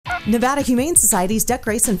Nevada Humane Society's Duck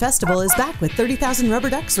Race and Festival is back with 30,000 rubber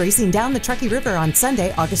ducks racing down the Truckee River on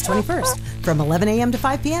Sunday, August 21st from 11 a.m. to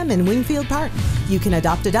 5 p.m. in Wingfield Park. You can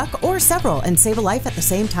adopt a duck or several and save a life at the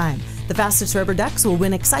same time. The fastest rubber ducks will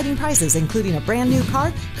win exciting prizes, including a brand new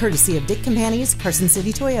car courtesy of Dick Campani's Carson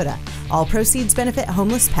City Toyota. All proceeds benefit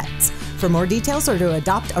homeless pets. For more details or to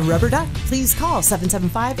adopt a rubber duck, please call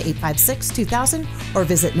 775-856-2000 or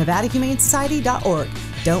visit nevadahumanesociety.org.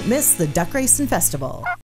 Don't miss the Duck Race and Festival.